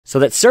So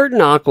that certain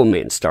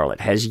Aquaman starlet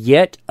has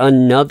yet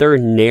another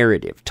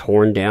narrative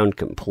torn down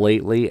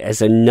completely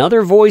as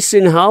another voice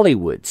in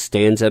Hollywood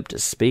stands up to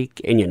speak,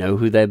 and you know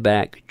who they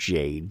back?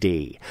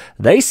 JD.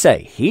 They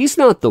say he's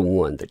not the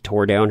one that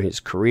tore down his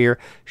career.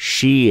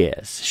 She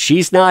is.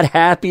 She's not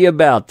happy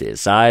about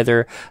this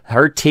either.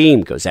 Her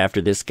team goes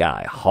after this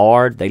guy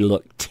hard. They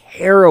look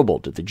terrible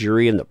to the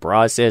jury in the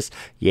process.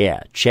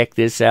 Yeah, check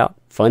this out.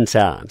 Fun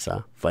times,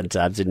 huh? Fun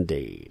times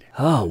indeed.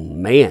 Oh,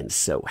 man.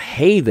 So,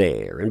 hey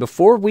there. And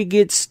before we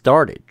get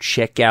started,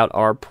 check out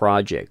our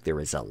project. There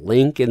is a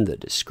link in the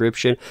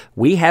description.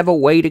 We have a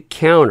way to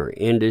counter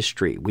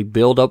industry. We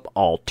build up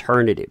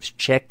alternatives.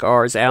 Check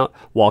ours out.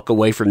 Walk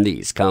away from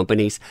these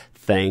companies.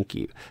 Thank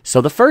you. So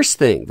the first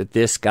thing that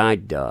this guy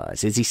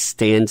does is he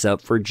stands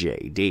up for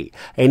JD,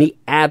 and he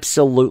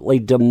absolutely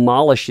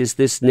demolishes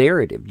this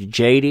narrative.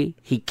 JD,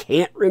 he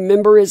can't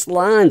remember his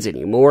lines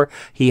anymore.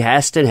 He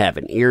has to have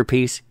an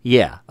earpiece.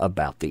 Yeah,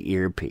 about the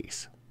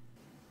earpiece.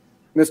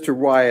 Mr.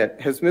 Wyatt,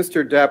 has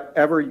Mr. Depp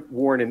ever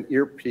worn an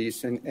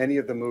earpiece in any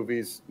of the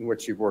movies in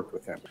which you worked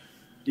with him?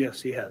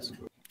 Yes, he has.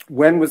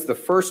 When was the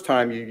first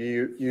time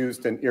you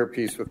used an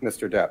earpiece with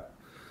Mr. Depp?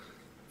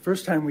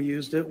 First time we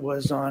used it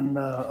was on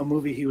a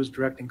movie he was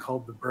directing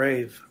called The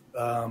Brave.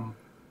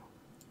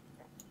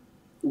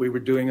 We were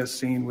doing a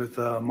scene with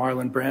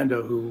Marlon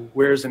Brando, who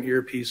wears an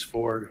earpiece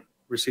for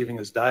receiving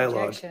his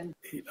dialogue.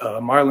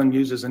 Marlon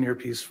uses an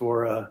earpiece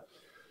for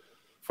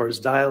his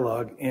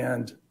dialogue,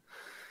 and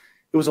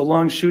it was a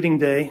long shooting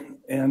day,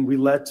 and we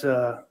let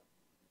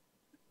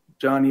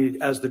Johnny,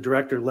 as the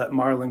director, let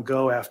Marlon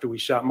go after we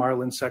shot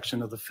Marlon's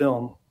section of the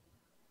film,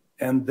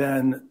 and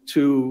then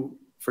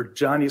for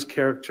Johnny's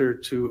character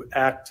to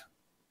act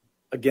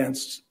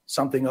against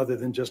something other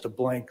than just a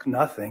blank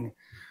nothing,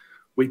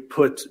 we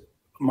put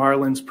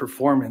Marlon's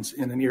performance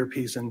in an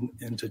earpiece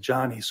into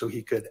Johnny so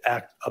he could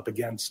act up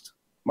against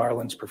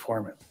Marlon's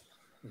performance.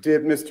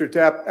 Did Mr.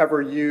 Depp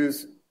ever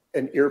use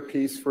an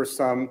earpiece for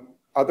some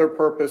other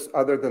purpose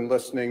other than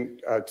listening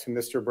to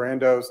Mr.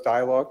 Brando's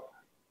dialogue?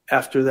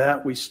 After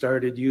that, we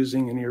started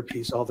using an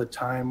earpiece all the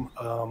time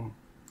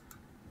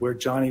where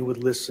Johnny would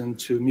listen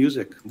to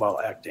music while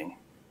acting.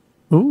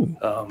 Ooh.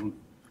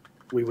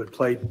 We would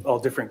play all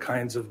different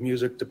kinds of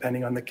music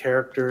depending on the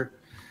character.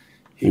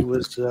 He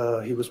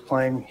was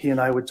playing. He and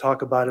I would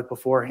talk about it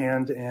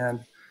beforehand,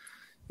 and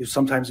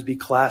sometimes it'd be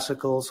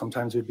classical,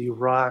 sometimes it would be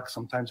rock,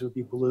 sometimes it would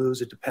be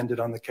blues. It depended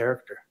on the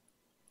character.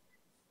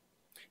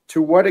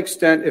 To what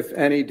extent, if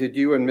any, did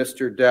you and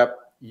Mr. Depp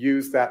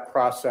use that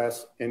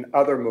process in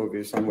other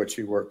movies in which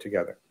you worked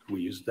together?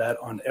 We used that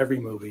on every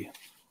movie.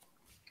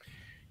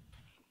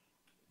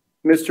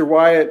 Mr.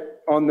 Wyatt,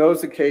 on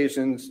those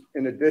occasions,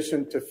 in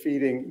addition to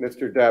feeding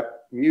Mr. Depp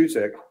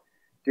music,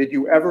 did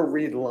you ever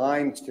read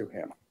lines to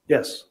him?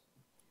 Yes.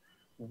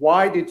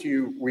 Why did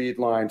you read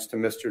lines to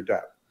Mr.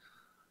 Depp?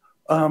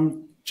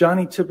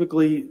 Johnny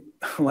typically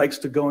likes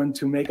to go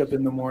into makeup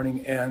in the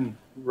morning and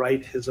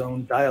write his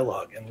own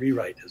dialogue and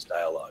rewrite his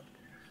dialogue.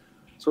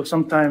 So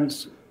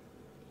sometimes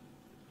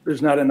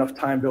there's not enough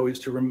time to always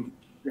to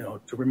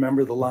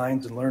remember the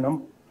lines and learn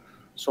them.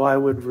 So I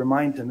would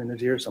remind him in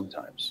his ear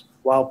sometimes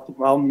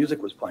while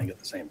music was playing at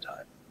the same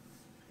time.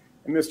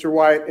 And Mr.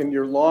 Wyatt, in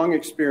your long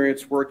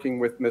experience working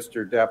with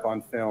Mr. Depp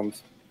on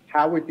films,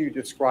 how would you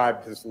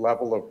describe his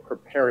level of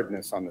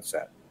preparedness on the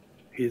set?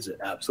 He's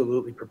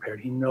absolutely prepared.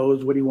 He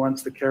knows what he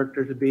wants the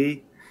character to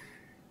be.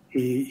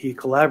 He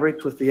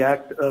collaborates with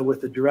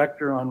the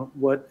director on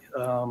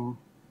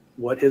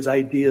what his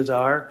ideas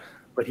are,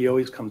 but he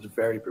always comes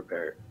very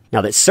prepared. Now,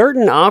 that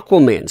certain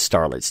Aquaman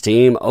starlets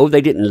team,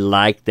 they didn't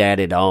like that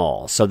at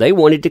all, so they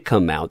wanted to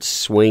come out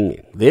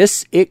swinging.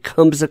 It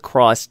comes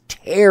across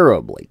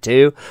terribly,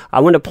 too. I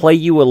want to play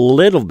you a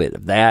little bit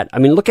of that. I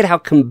mean, look at how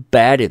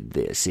combative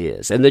this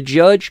is, and the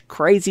judge,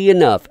 crazy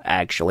enough,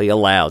 actually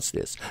allows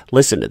this.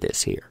 Listen to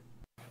this here.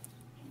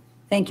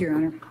 Thank you, Your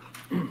Honor.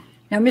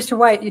 Now, Mr.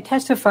 Wyatt, you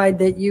testified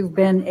that you've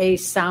been a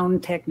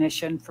sound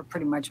technician for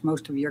pretty much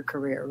most of your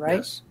career, right?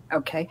 Yes.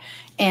 Okay.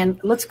 And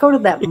let's go to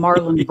that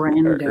Marlon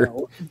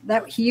Brando.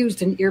 That he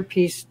used an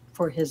earpiece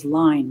for his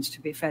lines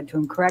to be fed to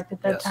him, correct,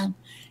 at that time?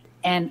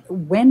 And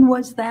when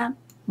was that?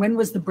 When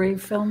was The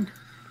Brave filmed?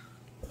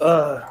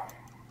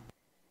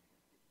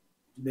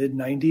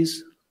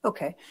 Mid-90s.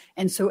 Okay.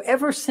 And so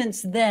ever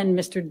since then,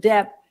 Mr.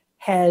 Depp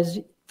has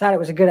thought it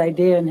was a good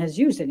idea and has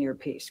used an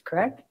earpiece,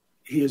 correct?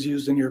 He has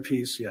used an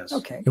earpiece, yes.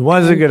 Okay. It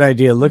was a good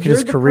idea. Look at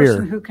his career. You're the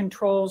person who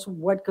controls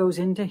what goes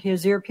into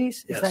his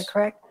earpiece. Is that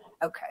correct?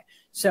 Okay.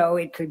 So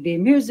it could be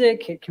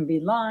music, it can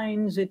be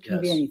lines, it can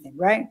be anything,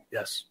 right?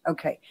 Yes.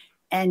 Okay.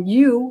 And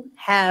you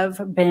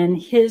have been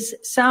his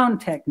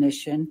sound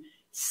technician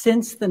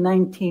since the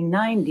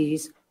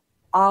 1990s,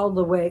 all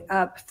the way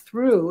up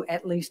through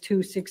at least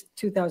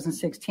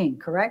 2016,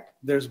 correct?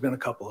 There's been a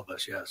couple of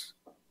us, yes.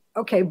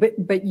 Okay,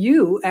 but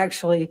you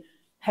actually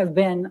have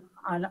been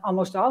on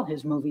almost all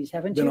his movies,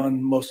 haven't you? Been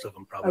on most of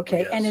them, probably.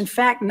 Okay, yes. and in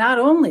fact, not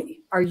only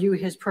are you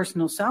his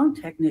personal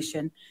sound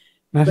technician,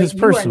 not his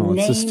personal,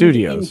 it's the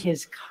studio's. In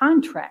his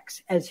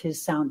contracts as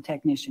his sound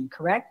technician,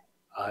 correct?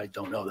 I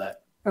don't know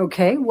that.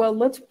 Okay, well,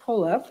 let's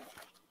pull up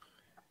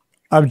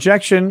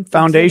Objection.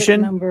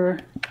 Foundation. exhibit number.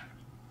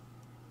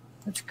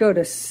 Let's go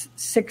to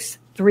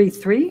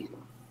 633.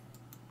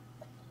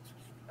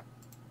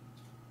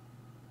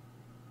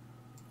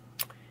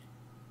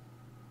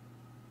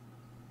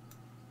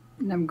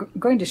 And I'm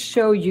going to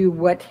show you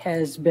what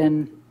has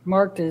been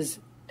marked as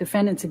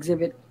Defendant's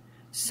Exhibit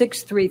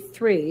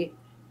 633,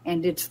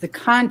 and it's the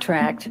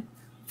contract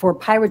for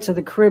Pirates of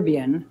the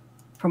Caribbean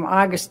from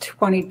August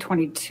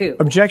 2022.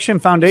 Objection.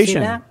 See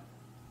Foundation. that?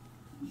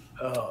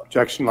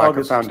 Objection, lack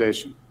of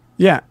foundation.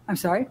 Yeah. I'm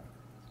sorry?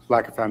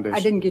 Lack of foundation. I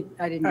didn't get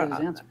his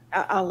answer.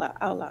 I'll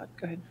allow it.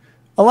 Go ahead.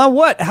 Allow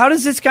what? How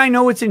does this guy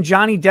know what's in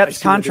Johnny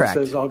Depp's contract?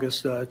 It says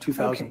August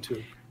 2002.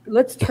 Okay.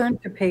 Let's turn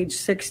to page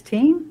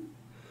 16.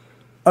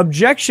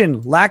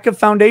 Objection. Lack of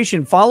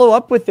foundation. Follow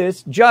up with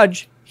this.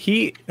 Judge,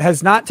 he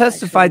has not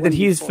testified that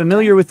he is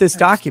familiar with this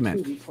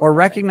document or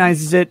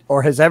recognizes it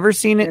or has ever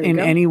seen it in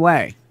any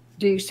way.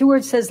 Do you see where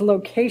it says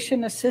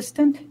location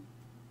assistant?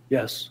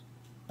 Yes.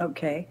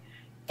 Okay.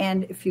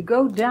 And if you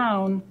go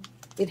down,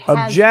 it has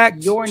Object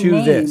your to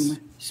name this.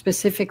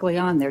 specifically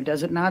on there.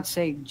 Does it not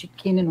say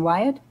Keenan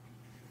Wyatt?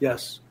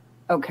 Yes.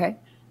 Okay.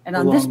 And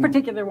on this Along-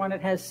 particular one,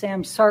 it has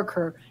Sam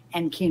Sarker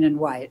and Keenan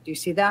Wyatt. Do you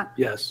see that?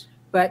 Yes.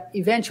 But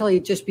eventually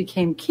it just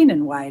became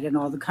Keenan Wyatt in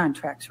all the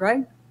contracts,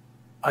 right?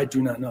 I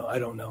do not know. I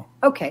don't know.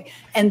 Okay.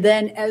 And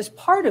then as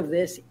part of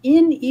this,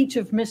 in each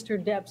of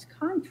Mr. Depp's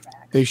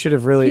contracts, They should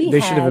have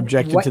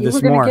objected what to you this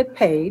were gonna more. get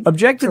paid,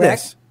 Object to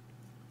correct? this.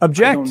 I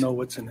Object. don't know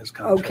what's in his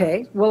contract.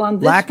 Okay. Well, on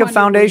this Lack one, of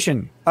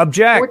foundation.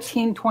 Object.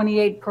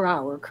 $14.28 per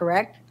hour,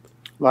 correct?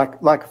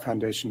 Lack of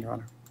foundation, Your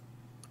Honor.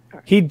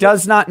 He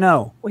does not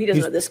know. Well, he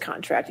doesn't know this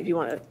contract. If you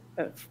want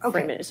to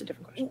frame it, it's a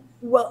different question.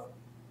 Well,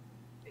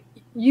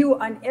 you,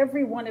 on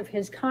every one of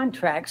his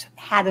contracts,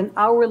 had an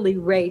hourly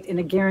rate and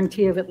a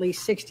guarantee of at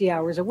least 60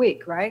 hours a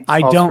week, right?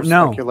 I Calls don't for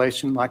know.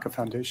 Speculation, lack of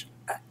foundation.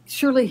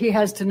 Surely he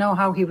has to know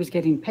how he was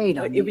getting paid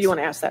on If these. you want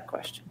to ask that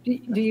question.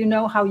 Do you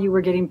know how you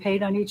were getting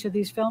paid on each of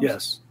these films?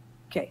 Yes.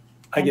 Okay.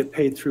 I get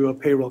paid through a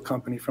payroll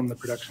company from the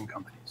production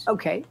companies.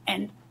 Okay.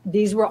 And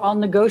these were all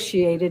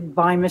negotiated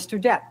by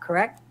Mr. Depp,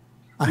 correct?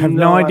 I have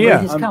no idea.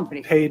 His I'm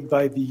company. paid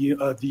by the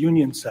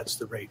union sets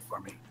the rate for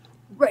me.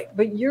 Right.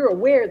 But you're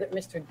aware that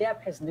Mr.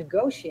 Depp has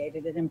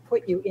negotiated it and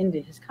put you into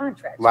his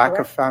contract. Lack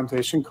correct? of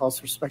foundation calls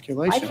for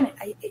speculation.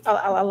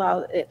 I'll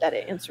allow that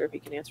answer if you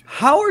can answer it.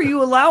 How are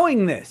you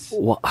allowing this? You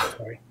want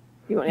to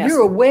ask You're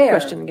the aware.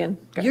 question again?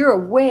 Go ahead. You're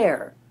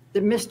aware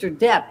that Mr.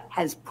 Depp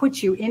has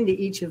put you into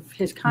each of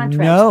his contracts,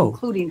 No.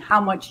 including how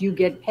much you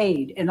get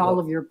paid and all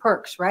of your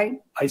perks, right?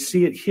 I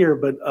see it here,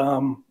 but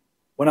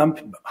when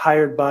I'm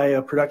hired by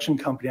a production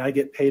company, I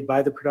get paid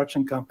by the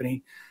production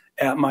company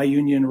at my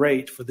union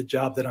rate for the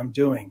job that I'm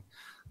doing.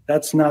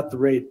 That's not the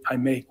rate I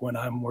make when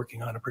I'm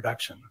working on a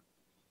production.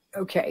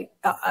 Okay.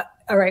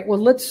 All right. Well,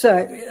 let's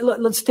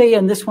stay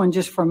on this one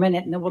just for a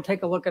minute, and then we'll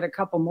take a look at a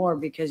couple more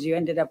because you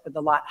ended up with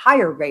a lot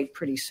higher rate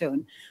pretty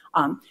soon.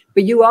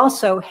 But you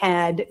also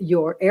had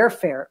your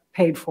airfare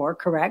paid for,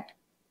 correct,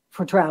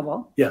 for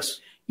travel? Yes.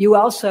 You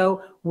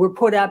also were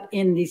put up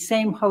in the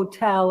same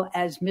hotel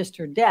as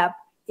Mr. Depp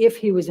if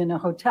he was in a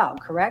hotel,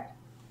 correct?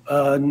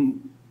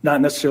 Not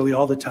necessarily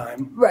all the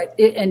time. Right.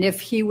 And if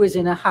he was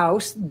in a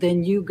house,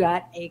 then you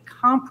got a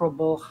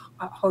comparable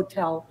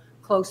hotel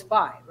close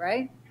by,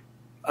 right?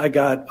 I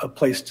got a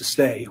place to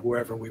stay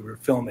wherever we were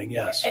filming,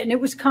 yes. And it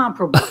was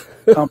comparable.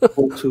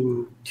 Comparable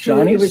to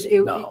Johnny's?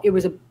 No. It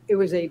was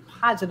a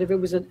positive. It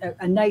was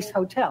a nice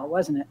hotel,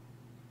 wasn't it?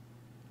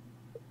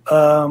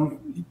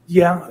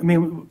 Yeah. I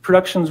mean,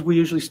 productions, we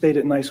usually stayed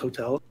at nice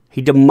hotels.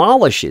 He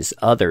demolishes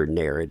other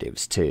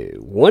narratives too,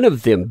 one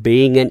of them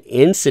being an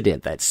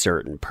incident that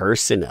certain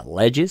person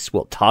alleges.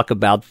 We'll talk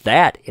about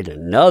that in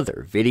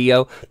another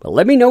video, but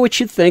let me know what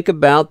you think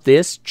about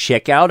this.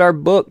 Check out our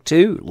book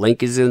too.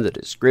 Link is in the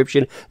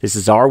description. This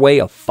is our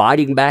way of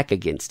fighting back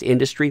against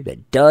industry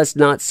that does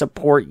not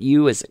support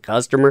you as a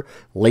customer.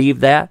 Leave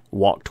that,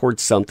 walk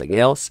towards something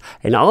else.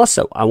 And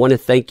also, I want to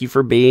thank you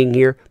for being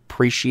here.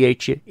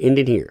 Appreciate you.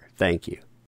 Ending here. Thank you.